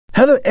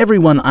Hello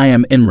everyone, I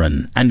am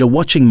Imran and you're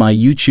watching my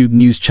YouTube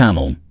news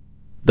channel.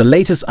 The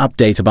latest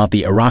update about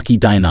the Iraqi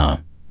dinar.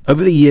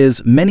 Over the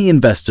years, many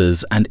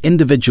investors and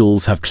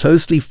individuals have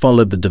closely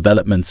followed the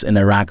developments in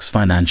Iraq's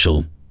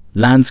financial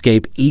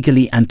landscape,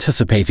 eagerly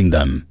anticipating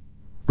them.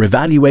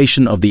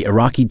 Revaluation of the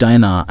Iraqi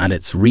dinar and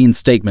its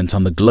reinstatement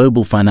on the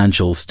global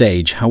financial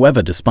stage.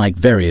 However, despite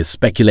various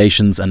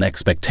speculations and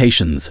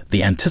expectations,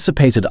 the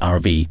anticipated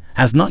RV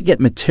has not yet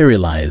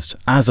materialized.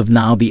 As of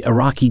now, the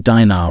Iraqi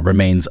dinar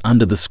remains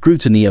under the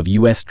scrutiny of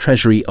U.S.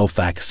 Treasury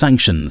OFAC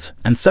sanctions,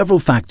 and several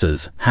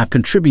factors have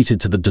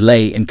contributed to the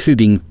delay,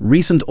 including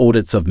recent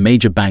audits of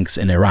major banks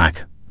in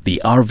Iraq,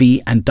 the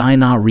RV and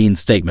dinar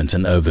reinstatement.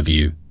 An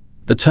overview.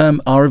 The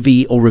term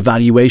RV or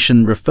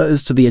revaluation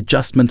refers to the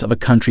adjustment of a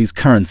country's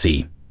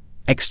currency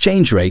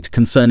exchange rate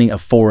concerning a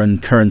foreign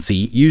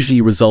currency,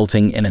 usually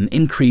resulting in an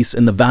increase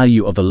in the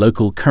value of the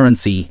local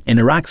currency. In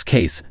Iraq's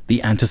case,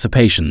 the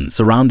anticipation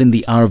surrounding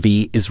the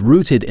RV is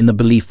rooted in the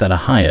belief that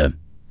a higher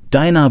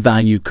dinar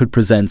value could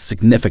present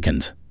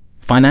significant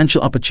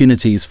financial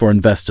opportunities for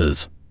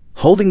investors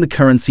holding the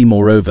currency.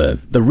 Moreover,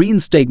 the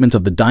reinstatement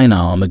of the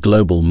dinar on the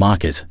global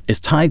market is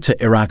tied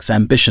to Iraq's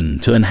ambition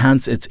to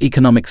enhance its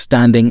economic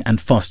standing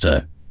and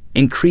foster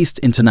increased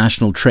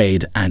international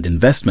trade and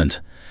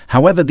investment.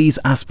 However, these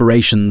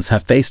aspirations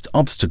have faced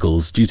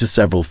obstacles due to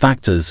several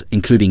factors,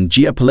 including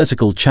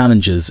geopolitical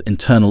challenges,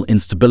 internal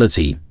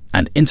instability,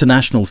 and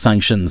international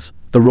sanctions.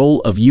 The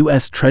role of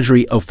U.S.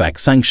 Treasury OFAC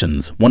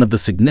sanctions, one of the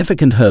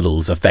significant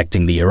hurdles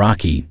affecting the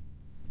Iraqi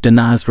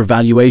dinar's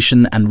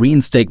revaluation and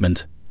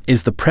reinstatement,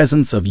 is the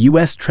presence of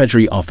U.S.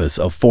 Treasury Office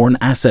of Foreign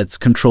Assets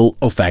Control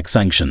OFAC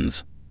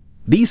sanctions.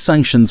 These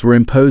sanctions were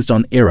imposed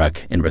on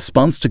Iraq in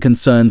response to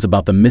concerns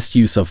about the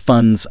misuse of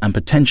funds and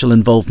potential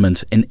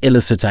involvement in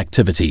illicit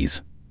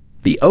activities.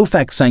 The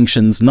OFAC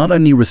sanctions not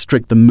only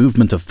restrict the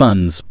movement of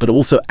funds but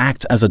also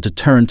act as a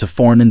deterrent to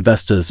foreign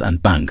investors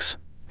and banks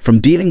from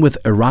dealing with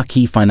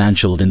Iraqi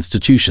financial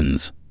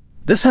institutions.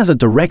 This has a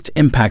direct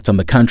impact on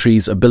the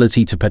country's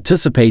ability to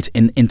participate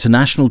in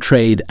international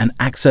trade and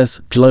access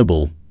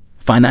global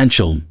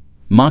financial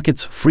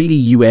markets freely.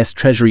 U.S.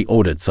 Treasury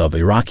audits of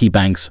Iraqi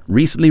banks.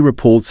 Recently,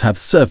 reports have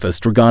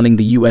surfaced regarding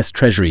the U.S.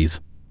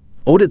 Treasury's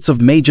audits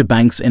of major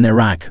banks in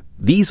Iraq.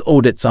 These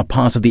audits are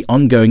part of the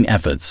ongoing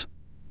efforts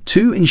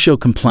to ensure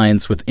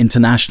compliance with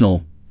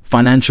international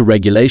financial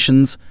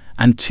regulations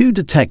and to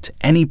detect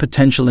any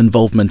potential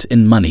involvement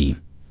in money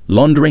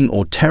laundering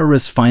or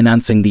terrorist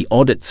financing. The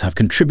audits have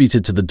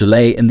contributed to the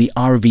delay in the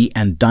RV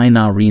and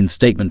dinar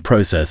reinstatement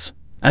process,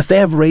 as they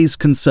have raised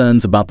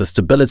concerns about the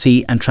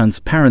stability and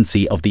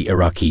transparency of the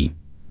Iraqi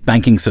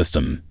banking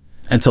system.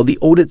 Until the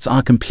audits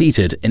are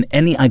completed and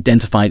any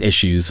identified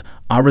issues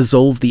are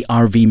resolved, the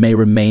RV may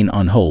remain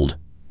on hold.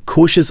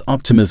 Cautious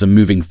optimism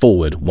moving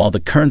forward. While the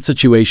current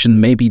situation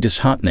may be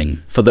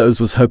disheartening for those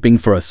who was hoping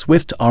for a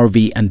swift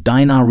RV and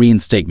dinar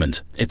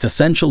reinstatement, it's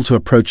essential to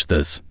approach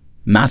this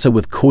matter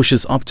with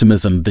cautious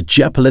optimism. The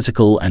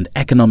geopolitical and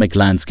economic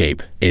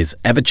landscape is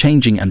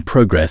ever-changing and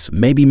progress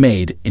may be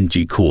made in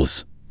due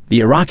course. The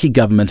Iraqi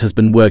government has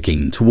been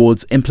working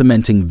towards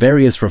implementing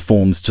various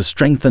reforms to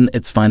strengthen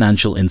its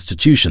financial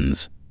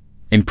institutions,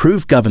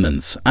 improve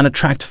governance, and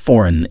attract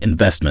foreign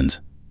investment.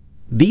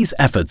 These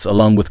efforts,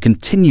 along with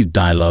continued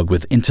dialogue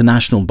with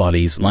international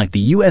bodies like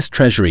the U.S.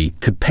 Treasury,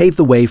 could pave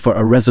the way for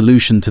a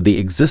resolution to the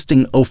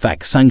existing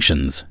OFAC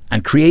sanctions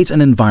and create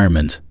an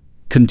environment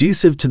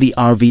conducive to the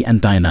RV and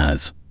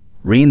dinar's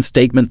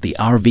reinstatement. The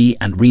RV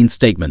and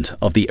reinstatement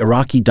of the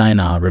Iraqi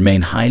dinar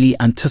remain highly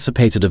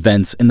anticipated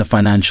events in the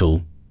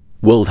financial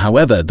world.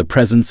 However, the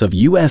presence of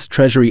U.S.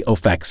 Treasury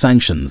OFAC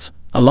sanctions,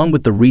 along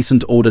with the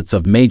recent audits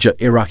of major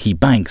Iraqi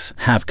banks,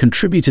 have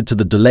contributed to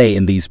the delay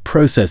in these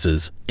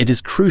processes. It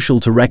is crucial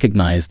to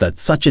recognize that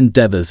such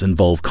endeavors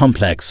involve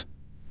complex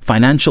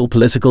financial,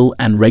 political,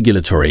 and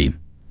regulatory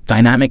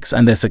dynamics,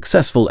 and their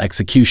successful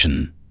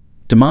execution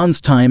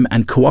demands time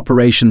and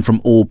cooperation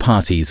from all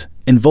parties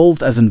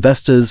involved. As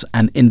investors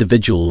and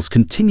individuals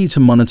continue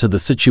to monitor the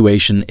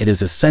situation, it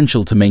is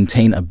essential to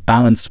maintain a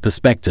balanced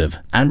perspective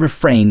and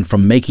refrain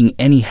from making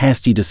any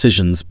hasty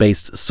decisions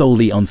based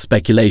solely on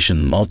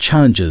speculation. While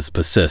challenges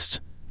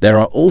persist, there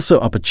are also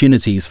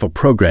opportunities for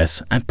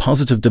progress and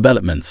positive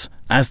developments.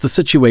 As the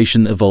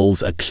situation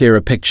evolves, a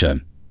clearer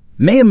picture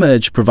may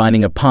emerge,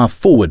 providing a path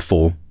forward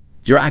for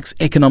Iraq's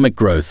economic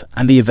growth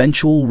and the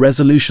eventual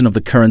resolution of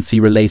the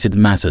currency-related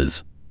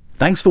matters.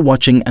 Thanks for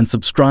watching and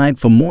subscribe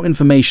for more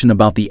information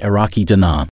about the Iraqi dinar.